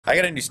I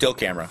got a new still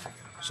camera,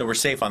 so we're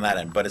safe on that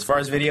end. But as far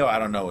as video, I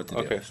don't know what to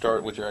do. Okay,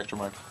 start with your extra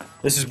mic.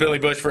 This is Billy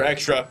Bush for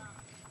Extra.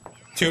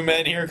 Two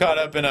men here caught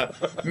up in a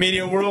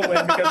media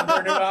whirlwind because of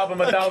their new album,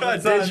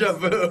 1,000 Suns. Deja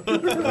vu.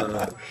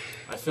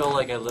 I feel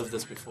like I lived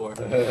this before.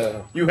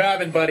 You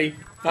haven't, buddy.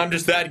 I'm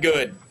just that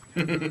good.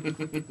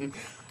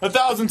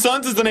 1,000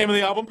 Suns is the name of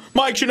the album.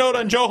 Mike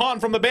Shinoda and Joe Hahn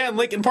from the band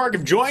Linkin Park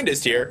have joined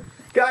us here.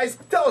 Guys,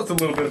 tell us a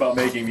little bit about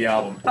making the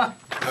album. I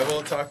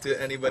won't talk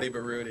to anybody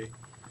but Rudy.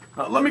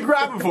 Let me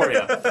grab him for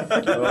you.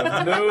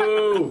 Oh,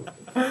 no.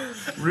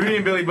 Rudy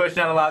and Billy Bush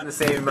not allowed in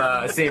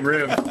the same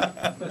room.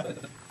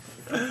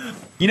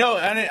 You know,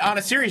 on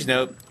a serious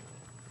note,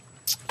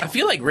 I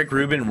feel like Rick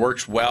Rubin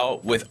works well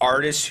with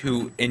artists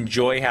who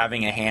enjoy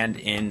having a hand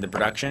in the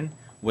production,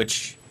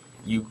 which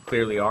you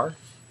clearly are.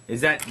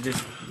 Is that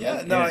just...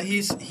 Yeah, no,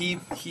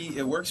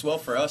 it works well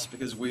for us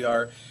because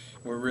we're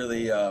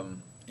really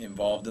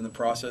involved in the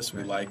process.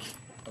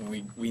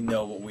 We we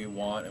know what we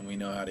want and we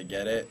know how to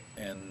get it,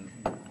 and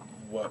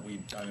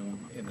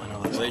in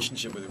the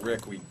relationship with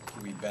Rick, we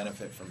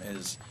benefit from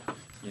his,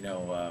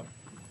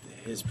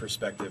 his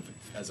perspective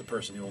as a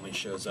person who only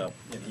shows up,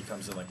 and he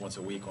comes in like once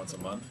a week, once a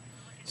month,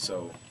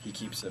 so he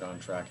keeps it on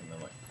track in the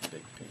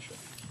big picture.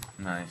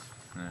 Nice.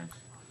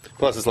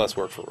 Plus, it's less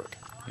work for Rick.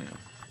 Yeah.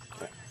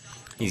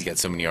 He's got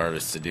so many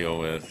artists to deal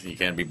with. You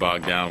can't be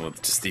bogged down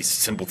with just these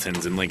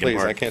simpletons in Linkin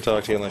Park. Please, I can't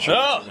talk to you unless you...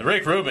 Oh,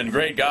 Rick Rubin,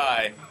 great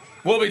guy.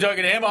 We'll be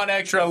talking to him on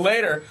Extra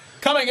later.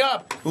 Coming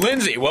up,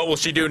 Lindsay, what will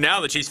she do now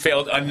that she's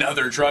failed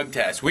another drug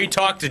test? We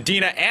talked to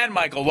Dina and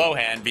Michael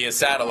Lohan via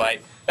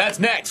satellite. That's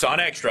next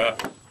on Extra.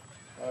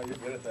 Oh, you're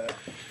good at that.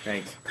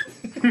 Thanks.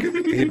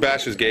 He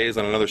bashes gays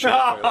on another show.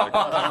 I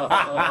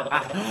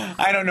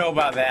don't know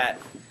about that.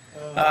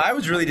 I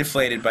was really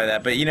deflated by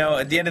that. But,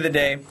 at the end of the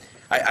day,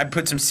 I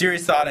put some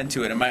serious thought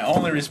into it, and my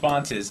only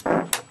response is...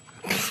 I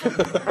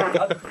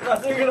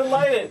thought you were going to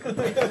light it.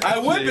 I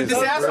would, but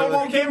this asshole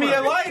won't give me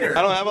a lighter.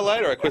 I don't have a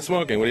lighter. I quit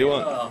smoking. What do you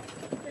want? All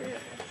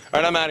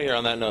right, I'm out of here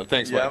on that note.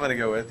 Thanks, Yeah, Mike. I'm going to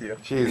go with you.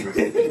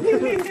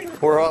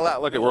 Jesus. We're all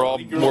out. Look, we're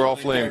all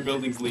flamed.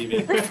 Building's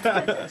leaving.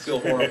 I feel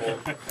horrible.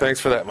 Thanks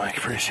for that, Mike.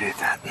 Appreciate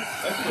that.